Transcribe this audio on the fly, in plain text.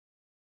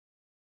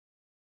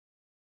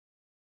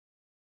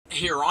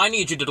Here, I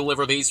need you to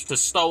deliver these to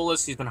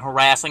Stolas. He's been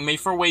harassing me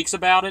for weeks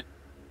about it.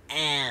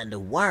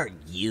 And why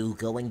aren't you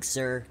going,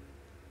 sir?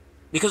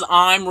 Because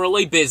I'm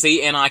really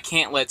busy and I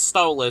can't let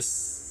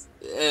Stolas,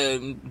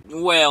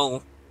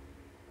 well,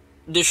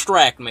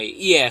 distract me.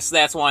 Yes,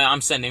 that's why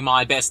I'm sending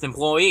my best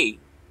employee.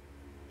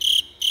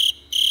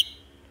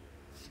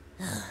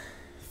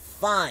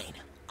 Fine,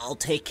 I'll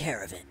take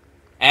care of it.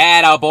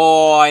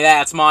 Attaboy,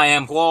 that's my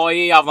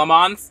employee of the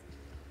month.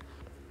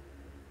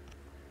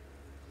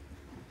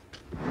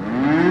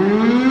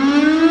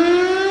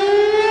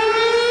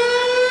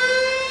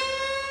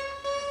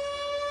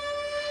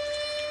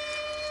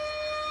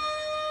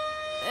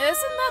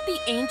 Isn't that the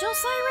angel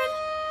siren?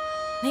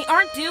 They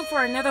aren't due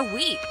for another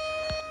week.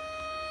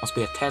 Must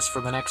be a test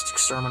for the next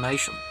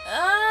extermination.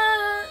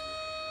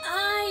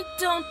 I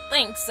don't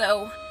think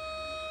so.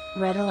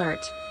 Red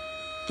alert.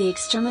 The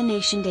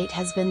extermination date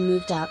has been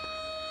moved up.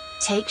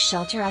 Take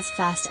shelter as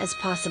fast as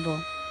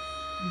possible.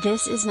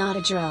 This is not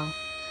a drill.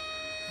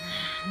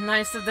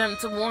 Nice of them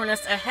to warn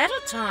us ahead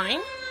of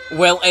time.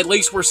 Well, at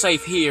least we're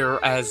safe here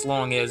as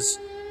long as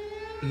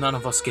none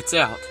of us gets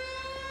out.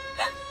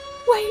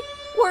 Wait,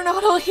 we're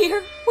not all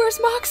here. Where's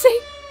Moxie?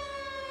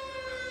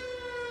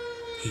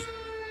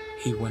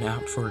 He went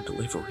out for a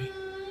delivery.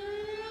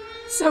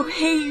 So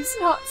he's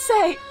not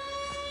safe.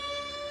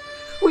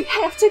 We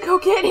have to go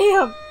get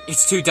him.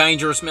 It's too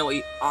dangerous,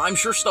 Millie. I'm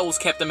sure Stoles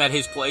kept him at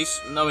his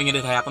place, knowing it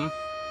had happened.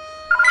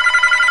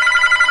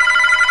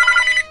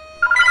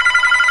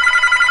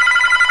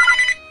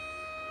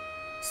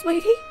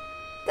 Sweetie,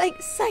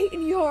 thanks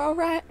Satan you're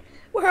alright.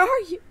 Where are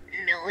you?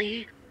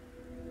 Millie?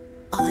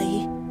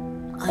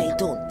 I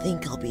don't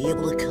think I'll be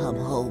able to come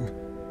home.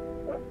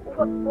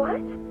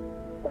 What?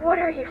 What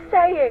are you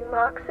saying,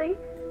 Moxie?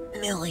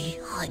 Millie,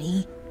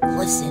 honey,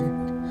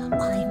 listen.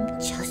 I'm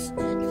just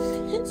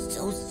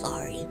so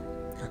sorry.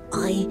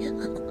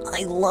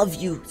 I love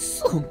you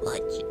so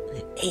much,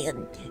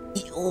 and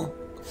you'll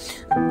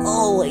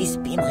always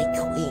be my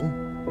queen.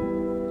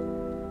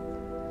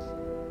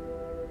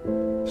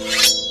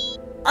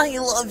 I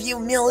love you,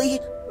 Millie.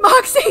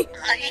 Moxie!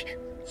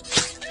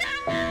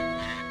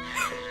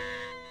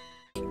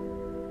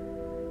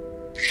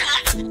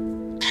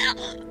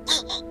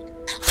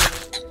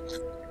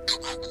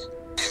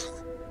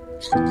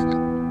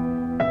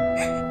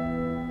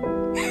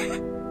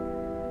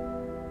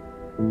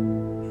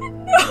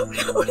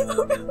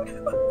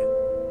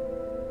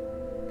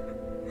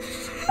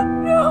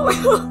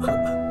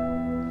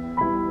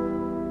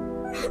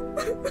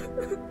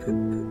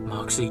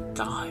 Moxie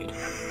died.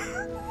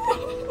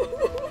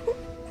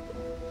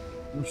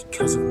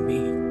 Because of me.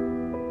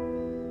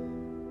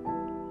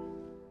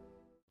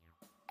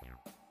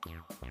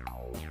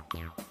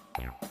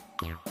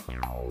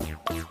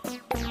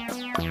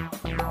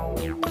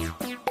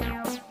 Meow.